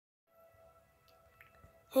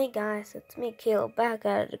Hey guys, it's me, Caleb, back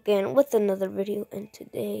at it again with another video, and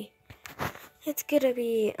today it's gonna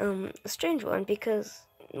be a strange one because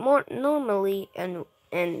more normally and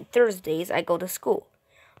Thursdays I go to school,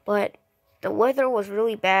 but the weather was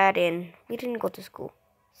really bad and we didn't go to school,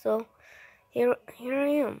 so here I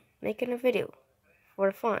am making a video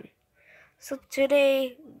for fun. So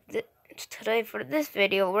today for this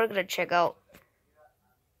video we're gonna check out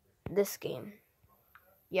this game.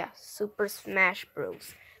 Yeah, Super Smash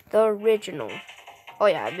Bros. The original. Oh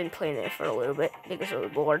yeah, I've been playing it for a little bit because I was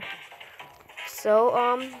bored. So,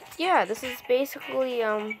 yeah, this is basically,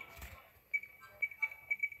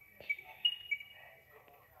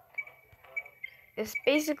 it's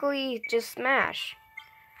basically just Smash.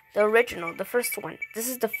 The original, the first one. This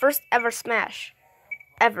is the first ever Smash.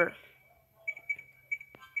 Ever.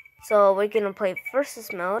 So, we're gonna play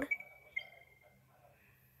versus mode.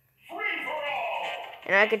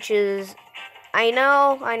 And I could choose, I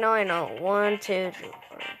know. 1, 2, 3,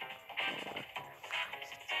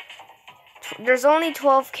 4. There's only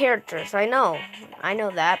 12 characters, I know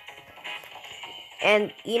that.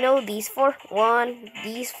 And you know these four?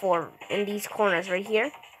 These four in these corners right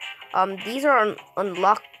here. These are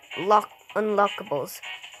unlockables.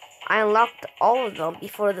 I unlocked all of them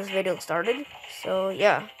before this video started. So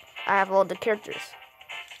yeah, I have all the characters.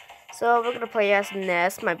 So we're gonna play as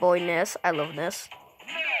Ness, my boy Ness. I love Ness.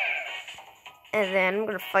 And then I'm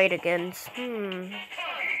gonna fight against no,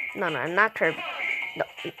 not Kirby. No,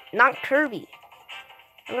 not Kirby.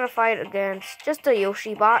 I'm gonna fight against just a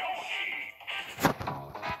Yoshi bot.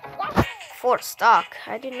 For stock.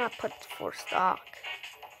 I did not put for stock.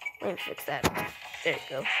 Let me fix that. There you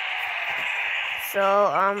go. So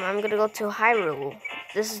I'm gonna go to Hyrule.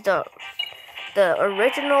 This is the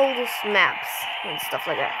original maps and stuff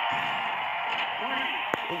like that.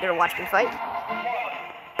 You're gonna watch me fight.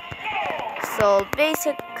 So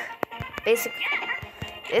basic. It's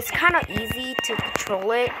kind of easy to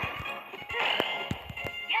control it.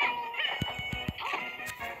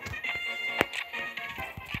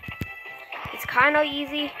 It's kind of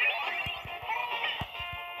easy.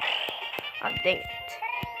 Oh, dang it.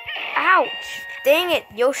 Ouch! Dang it,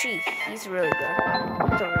 Yoshi. He's really good.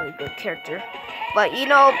 He's a really good character. But you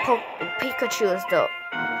know, Pikachu is the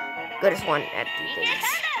goodest one at these things.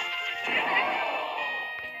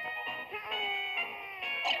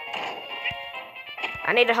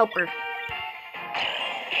 I need a helper.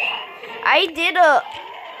 I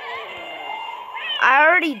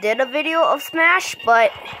already did a video of Smash,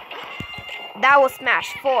 but that was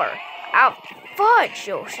Smash 4. Ow, fudge,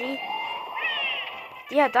 Yoshi.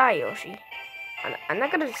 Yeah, die, Yoshi. I'm not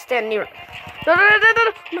gonna stand near. No.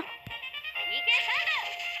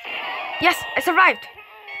 Yes, I survived.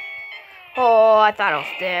 Oh, I thought I was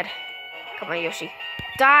dead. Come on, Yoshi.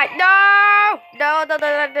 Die. No.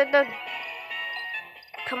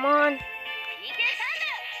 Come on.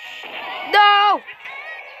 No!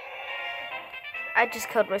 I just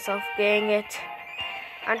killed myself. Dang it.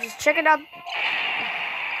 I'm just checking out.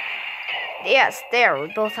 Yes, there. We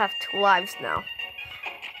both have 2 lives now.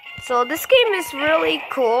 So this game is really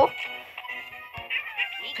cool.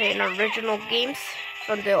 Playing original games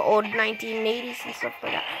from the old 1980s and stuff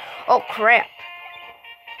like that. Oh crap.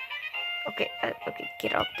 Okay,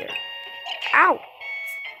 get up there. Ow!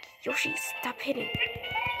 Yoshi, stop hitting.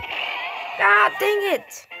 Ah, dang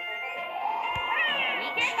it!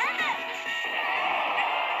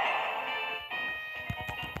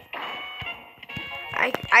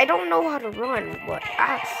 I don't know how to run, but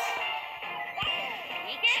I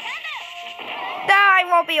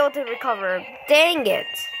won't be able to recover. Dang it!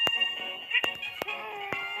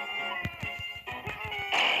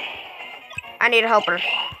 I need a helper.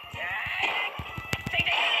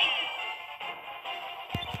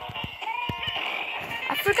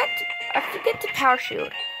 I forget to power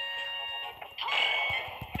shield.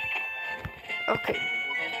 Okay,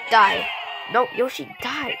 die. No, Yoshi,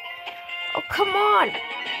 die. Oh, come on.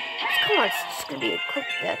 It's just gonna be a quick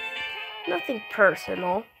death. Nothing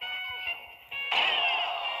personal.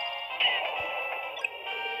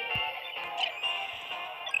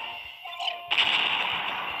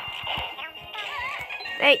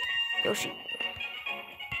 Hey, Yoshi.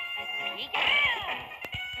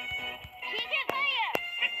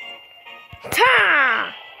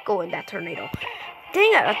 Ta! Go in that tornado.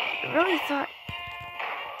 Dang it, I really thought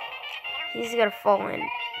he's gonna fall in.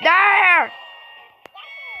 There!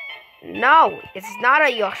 No, it's not a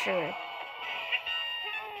Yoshi. Oh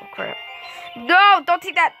crap. No, don't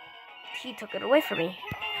take that. He took it away from me.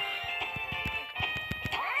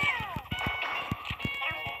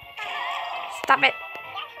 Stop it.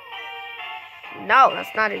 No,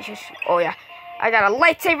 that's not a Yoshi. Oh yeah. I got a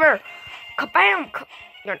lightsaber. Kabam!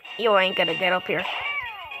 You ain't gonna get up here.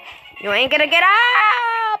 You ain't gonna get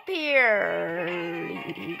up here.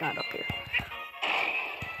 He got up here.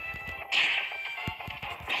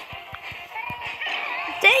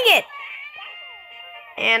 Dang it!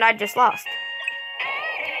 And I just lost.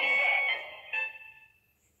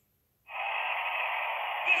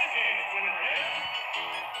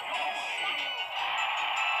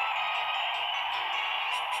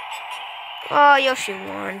 Oh, Yoshi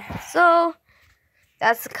won. So,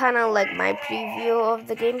 that's kind of like my preview of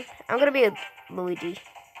the game. I'm gonna be a Luigi.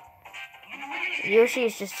 Yoshi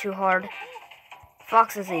is just too hard.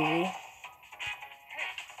 Fox is easy.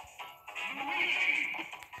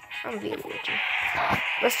 I'm gonna be a Luigi.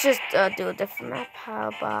 Let's just do a different map. How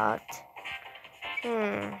about...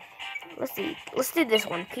 Let's see. Let's do this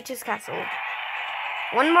one. Peach's Castle.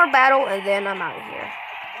 One more battle and then I'm out of here.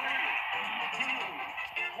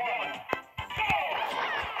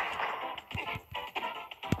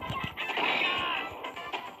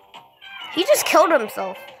 He just killed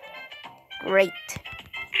himself. Great.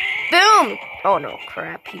 Boom! Oh no,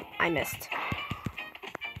 crap. I missed.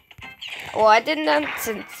 Well, I did not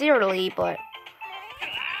sincerely, but...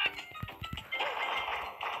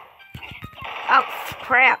 Oh,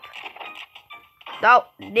 crap. No,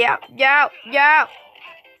 yeah.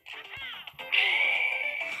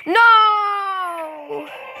 No!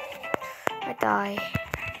 I die.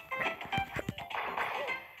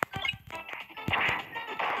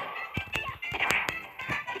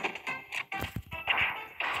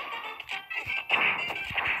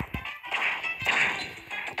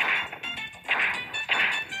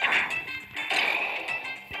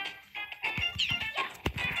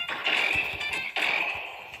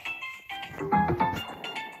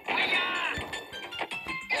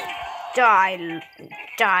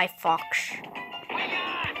 Die, Fox.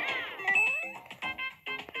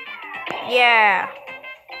 Yeah.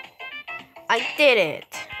 I did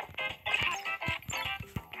it.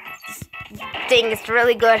 This thing is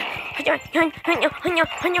really good. You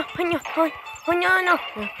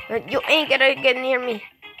ain't gonna get near me.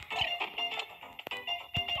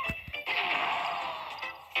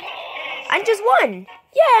 I just won.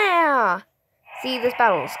 Yeah. See, this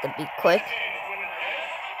battle is gonna be quick.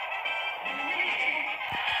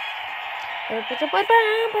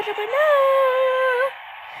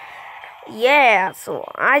 Yeah, so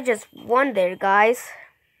I just won there, guys.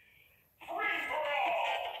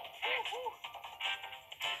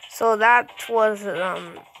 So that was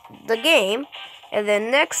the game, and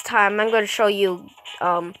then next time I'm going to show you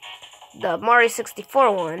the Mario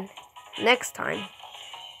 64 one next time.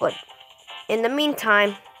 But in the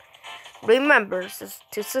meantime, remember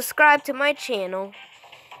to subscribe to my channel.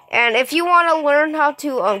 And if you want to learn how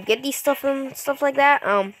to get these stuff and stuff like that,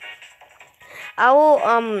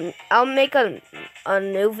 I'll make a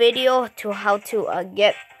new video to how to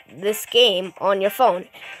get this game on your phone.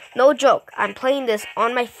 No joke, I'm playing this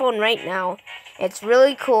on my phone right now. It's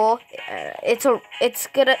really cool. It's a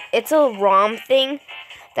ROM thing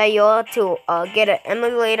that you'll have to get an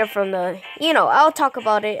emulator from the. I'll talk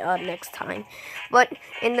about it next time. But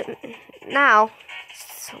now.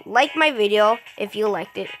 Like my video if you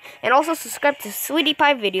liked it, and also subscribe to Sweetie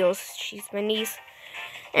Pie videos. She's my niece,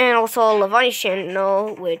 and also Lavani's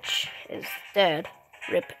channel, which is dead.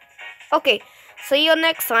 RIP. Okay, see you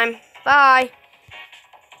next time. Bye.